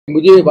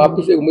मुझे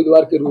वापस एक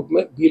उम्मीदवार के रूप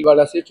में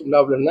भीलवाड़ा से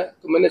चुनाव लड़ना है।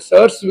 तो मैंने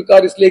सहर्ष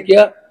स्वीकार इसलिए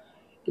किया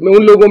कि मैं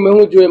उन लोगों में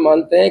हूं जो ये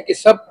मानते हैं कि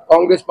सब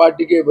कांग्रेस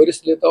पार्टी के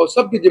वरिष्ठ नेताओं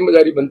सबकी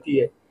जिम्मेदारी बनती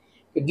है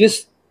कि जिस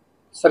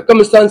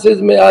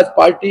सर्कमस्टांसेस में आज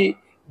पार्टी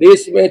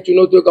देश में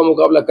चुनौतियों का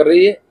मुकाबला कर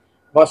रही है,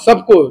 वहां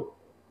सबको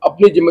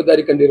अपनी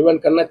जिम्मेदारी का निर्वहन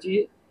करना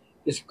चाहिए।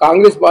 इस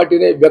कांग्रेस पार्टी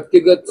ने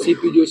व्यक्तिगत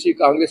सीपी जोशी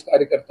कांग्रेस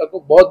कार्यकर्ता को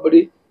बहुत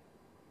बड़ी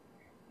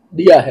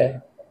दिया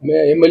है।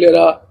 मैं एमएलए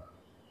रहा,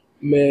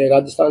 मैं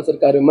राजस्थान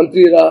सरकार में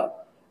मंत्री रहा,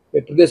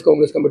 मैं प्रदेश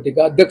कांग्रेस कमेटी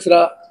का अध्यक्ष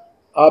रहा।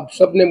 आप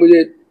सब ने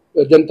मुझे,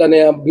 जनता ने,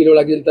 आप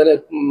भीलवाड़ा की जनता ने,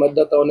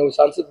 मतदाताओं ने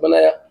सांसद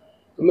बनाया।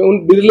 तो मैं उन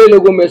बिरले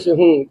लोगों में से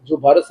हूँ जो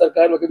भारत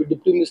सरकार में कभी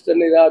डिप्टी मिनिस्टर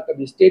नहीं रहा,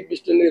 कभी स्टेट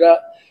मिनिस्टर नहीं रहा।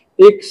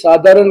 एक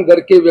साधारण घर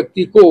के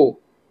व्यक्ति को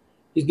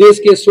इस देश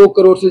के 100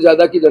 करोड़ से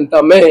ज्यादा की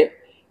जनता में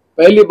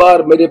पहली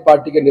बार मेरे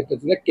पार्टी के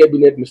नेतृत्व ने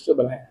कैबिनेट मिनिस्टर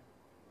बनाया।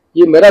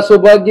 ये मेरा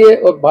सौभाग्य है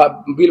और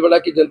भीलवाड़ा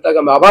की जनता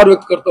का मैं आभार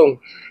व्यक्त करता हूँ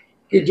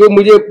कि जो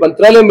मुझे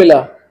मंत्रालय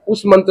मिला,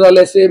 उस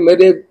मंत्रालय से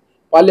मेरे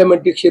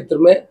पार्लियामेंट्री क्षेत्र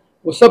में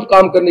वो सब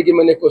काम करने की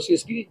मैंने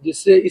कोशिश की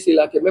जिससे इस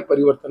इलाके में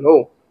परिवर्तन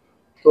हो।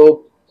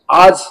 तो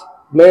आज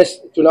मैं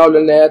चुनाव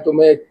लड़ने आया तो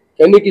मैं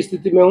कहने की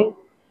स्थिति में हूँ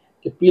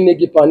कि पीने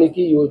की पानी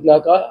की योजना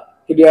का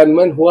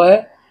क्रियान्वयन हुआ है।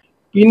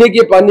 पीने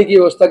के पानी की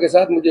व्यवस्था के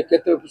साथ मुझे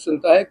कहते हुए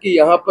प्रसन्नता है कि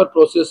यहाँ पर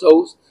प्रोसेस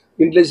हाउस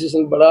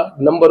इंडस्ट्रियलाइजेशन बढ़ा,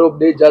 नंबर ऑफ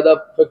डेज ज्यादा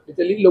फैक्ट्री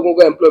चली, लोगों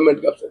को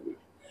एम्प्लॉयमेंट का अवसर मिला।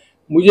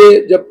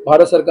 मुझे जब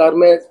भारत सरकार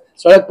में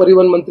सड़क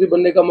परिवहन मंत्री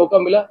बनने का मौका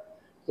मिला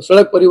तो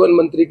सड़क परिवहन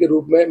मंत्री के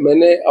रूप में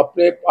मैंने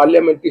अपने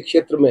पार्लियामेंट्री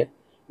क्षेत्र में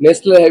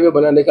नेशनल हाईवे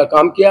बनाने का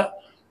काम किया।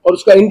 और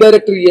उसका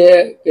इनडायरेक्ट ये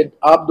है कि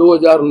आप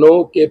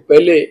 2009 के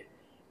पहले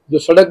जो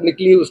सड़क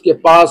निकली उसके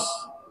पास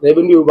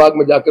रेवेन्यू विभाग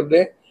में जाकर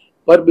दें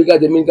पर बीघा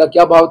जमीन का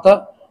क्या भाव था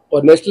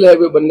और नेशनल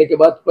हाईवे बनने के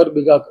बाद पर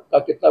बीघा का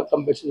कितना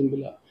कंपनसेशन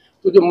मिला।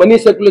 तो जो मनी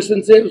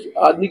सर्कुलेशन से उस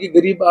आदमी की,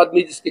 गरीब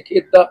आदमी जिसके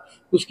खेत था,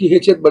 उसकी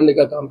हैसियत बनने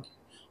का काम किया।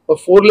 और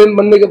 4 लेन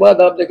बनने के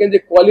बाद आप देखें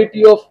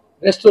क्वालिटी ऑफ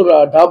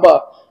रेस्टोरेंट,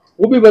 ढाबा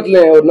वो भी बदले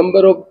हैं और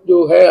नंबर ऑफ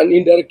जो है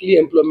इनडायरेक्टली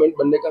एम्प्लॉयमेंट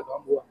बनने का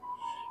काम हुआ।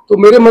 तो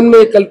मेरे मन में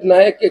एक कल्पना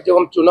है कि जब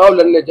हम चुनाव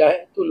लड़ने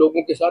जाएं तो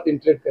लोगों के साथ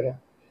इंटरेक्ट करें।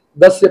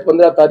 10 से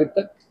 15 तारीख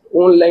तक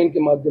ऑनलाइन के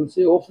माध्यम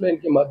से, ऑफलाइन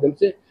के माध्यम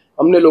से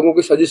हमने लोगों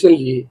के सजेशन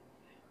लिए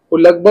और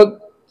लगभग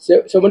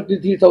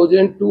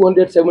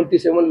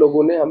 73,277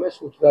 लोगों ने हमें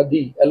सूचना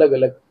दी अलग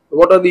अलग।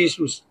 What are the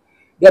issues?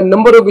 There are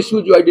number of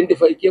issues जो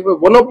आइडेंटिफाई किए।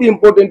 One of the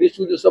important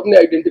issue जो सबने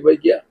आइडेंटिफाई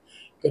किया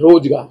कि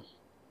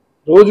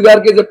रोजगार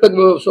के जब तक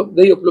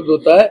नहीं उपलब्ध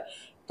होता है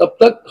तब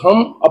तक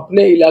हम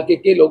अपने इलाके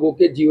के लोगों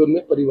के जीवन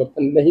में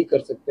परिवर्तन नहीं कर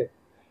सकते।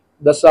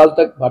 10 साल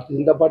तक भारतीय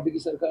जनता पार्टी की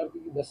सरकार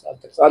थी, 10 साल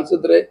तक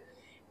सांसद रहे।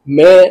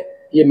 मैं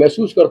ये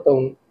महसूस करता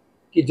हूँ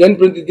कि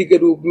जनप्रतिनिधि के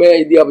रूप में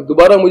यदि अब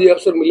दोबारा मुझे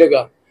अवसर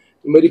मिलेगा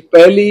तो मेरी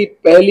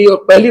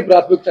पहली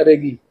प्राथमिकता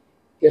रहेगी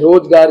कि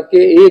रोजगार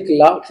के 1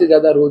 लाख से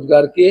ज्यादा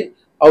रोजगार के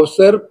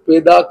अवसर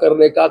पैदा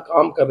करने का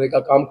काम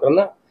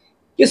करना।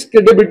 किस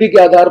क्रेडिबिलिटी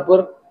के आधार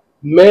पर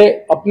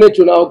मैं अपने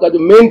चुनाव का जो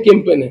मेन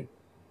कैंपेन है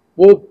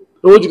वो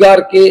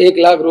रोजगार के 1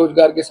 लाख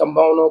रोजगार के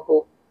संभावनाओं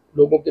को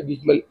लोगों के बीच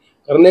में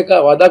करने का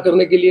वादा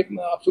करने के लिए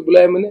आपसे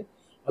बुलाया मैंने।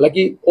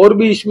 हालांकि और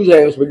भी इश्यूज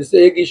हैं उसमें,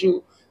 जैसे एक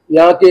इशू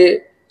यहाँ के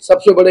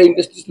सबसे बड़े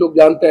इंडस्ट्रीज लोग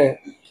जानते हैं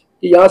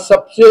कि यहाँ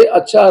सबसे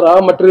अच्छा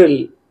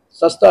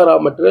सस्ता रॉ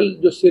मटेरियल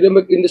जो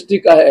सिरेमिक इंडस्ट्री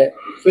का है,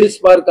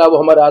 फेल्सपार का, वो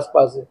हमारे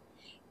आसपास है।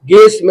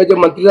 गैस में जब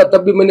मंत्री था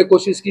तब भी मैंने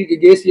कोशिश की कि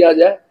गैस ही आ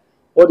जाए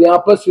और यहाँ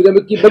पर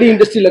सिरेमिक की बड़ी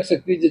इंडस्ट्री लग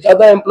सकती है,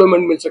 ज्यादा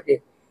एम्प्लॉयमेंट मिल सके।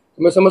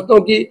 तो मैं समझता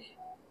हूँ कि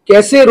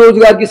कैसे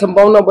रोजगार की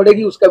संभावना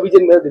बढ़ेगी उसका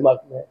विजन मेरे दिमाग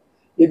में है।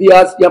 यदि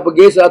आज यहाँ पर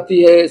गैस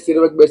आती है,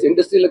 सिरेमिक बेस्ड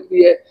इंडस्ट्री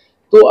लगती है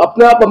तो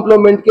अपने आप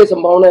एम्प्लॉयमेंट की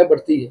संभावनाएं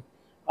बढ़ती है।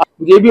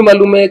 मुझे भी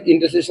मालूम है कि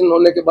इंटरसेशन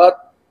होने के बाद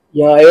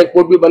यहाँ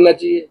एयरपोर्ट भी बनना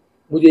चाहिए।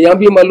 मुझे यहाँ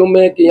भी मालूम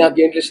है कि यहाँ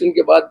के इंटरसेशन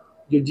के बाद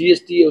जो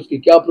जीएसटी है उसकी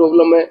क्या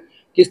प्रॉब्लम है,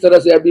 किस तरह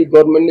से अभी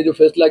गवर्नमेंट ने जो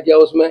फैसला किया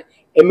उसमें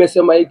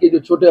एमएसएमई के जो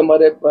छोटे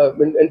हमारे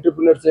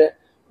एंटरप्रेन्योर्स हैं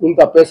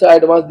उनका पैसा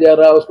एडवांस दिया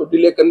रहा है, उसको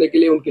डिले करने के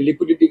लिए उनकी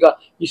लिक्विडिटी का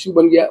इशू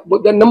बन गया।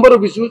 नंबर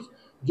ऑफ इश्यूज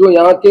जो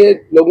यहाँ के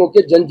लोगों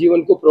के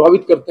जनजीवन को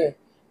प्रभावित करते हैं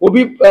वो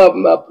भी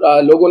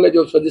लोगों ने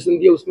जो सजेशन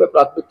दिए उसमें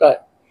प्राथमिकता है।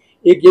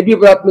 एक ये भी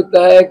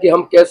प्राथमिकता है कि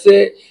हम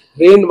कैसे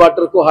रेन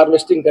वाटर को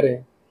हार्वेस्टिंग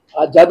करें।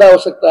 आज ज्यादा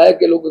आवश्यकता है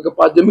कि लोगों के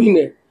पास जमीन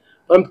है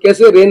और हम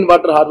कैसे रेन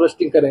वाटर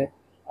हार्वेस्टिंग करें।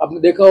 आपने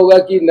देखा होगा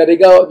कि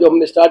नरेगा जो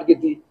हमने स्टार्ट की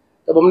थी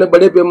तब हमने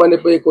बड़े पैमाने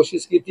पर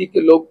कोशिश की थी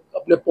कि लोग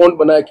अपने पॉन्ड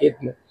बनाए खेत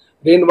में,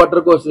 रेन वाटर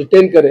को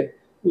रिटेन करें,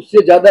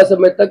 उससे ज्यादा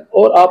समय तक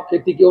और आप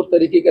खेती के और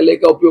तरीके का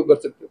लेकर उपयोग कर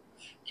सकते हो।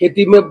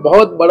 खेती में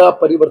बहुत बड़ा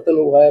परिवर्तन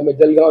हुआ है। मैं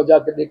जलगांव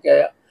जाकर देख के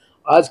आया।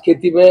 आज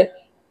खेती में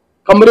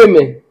कमरे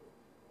में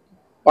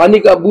पानी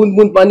का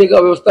बूंद पानी का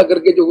व्यवस्था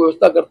करके जो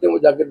व्यवस्था करते हैं वो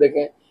जाकर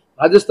देखें।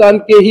 राजस्थान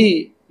के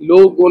ही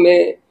लोगों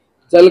ने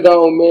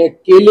जलगांव में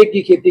केले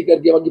की खेती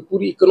करके वहां की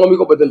पूरी इकोनॉमी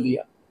को बदल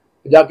दिया।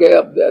 जाके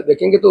आप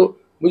देखेंगे तो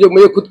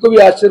मुझे खुद को भी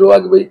आश्चर्य हुआ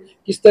कि भाई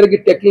किस तरह की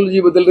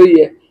टेक्नोलॉजी बदल रही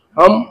है।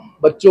 हम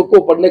बच्चों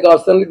को पढ़ने का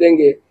अवसर नहीं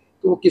देंगे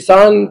तो वो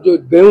किसान जो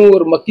गेहूं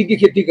और मक्की की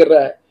खेती कर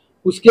रहा है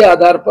उसके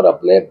आधार पर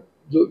अपने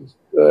जो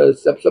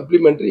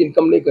सप्लीमेंट्री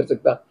इनकम नहीं कर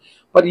सकता।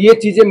 पर ये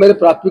चीजें मेरे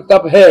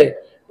प्राथमिकता है।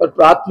 पर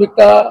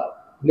प्राथमिकता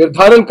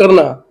निर्धारण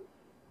करना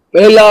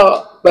पहला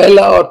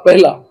पहला और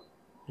पहला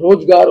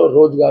रोजगार और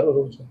रोजगार और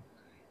रोजगार,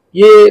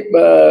 ये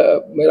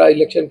मेरा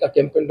इलेक्शन का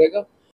कैंपेन रहेगा।